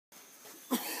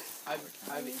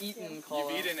I've eaten Kalo.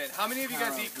 You've eaten it. How many of you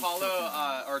guys eat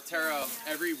Kalo or taro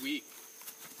every week?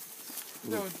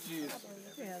 No, jeez.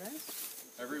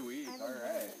 Every week,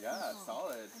 alright. Yeah,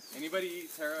 solid. Anybody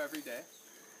eat taro every day?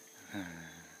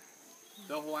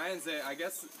 The Hawaiians,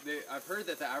 I've heard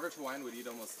that the average Hawaiian would eat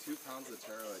almost 2 pounds of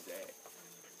taro a day.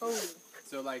 Oh.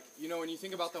 So like, you know, when you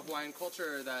think about the Hawaiian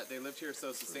culture, that they lived here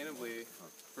so sustainably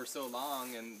for so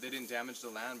long, and they didn't damage the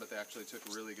land, but they actually took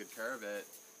really good care of it.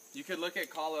 You could look at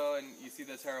Kalo and you see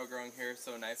the taro growing here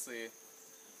so nicely.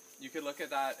 You could look at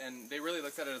that, and they really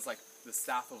looked at it as like the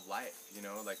staff of life, you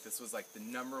know, like this was like the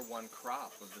 #1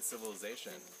 crop of the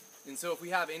civilization. And so if we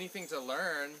have anything to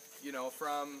learn, you know,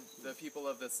 from the people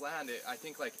of this land, I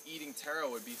think like eating taro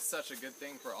would be such a good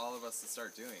thing for all of us to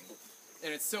start doing.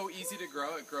 And it's so easy to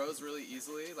grow. It grows really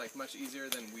easily, like much easier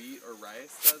than wheat or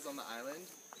rice does on the island.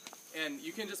 And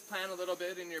you can just plant a little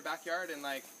bit in your backyard, and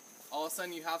like all of a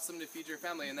sudden you have some to feed your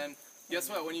family. And then guess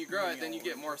what? When you grow it, then you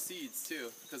get more seeds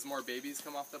too, because more babies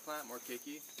come off the plant, more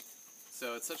keiki.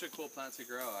 So it's such a cool plant to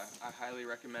grow. I highly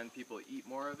recommend people eat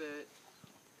more of it.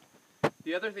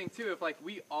 The other thing too, if like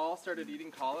we all started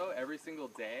eating Kalo every single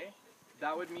day,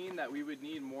 that would mean that we would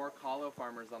need more Kalo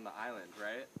farmers on the island,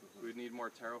 right? We would need more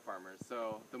taro farmers.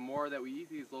 So the more that we eat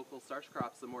these local starch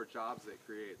crops, the more jobs it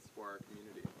creates for our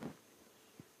community.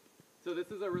 So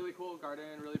this is a really cool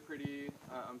garden, really pretty.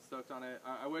 I'm stoked on it.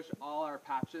 I wish all our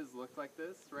patches looked like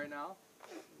this right now.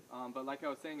 But like I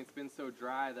was saying, it's been so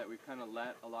dry that we've kind of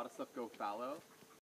let a lot of stuff go fallow.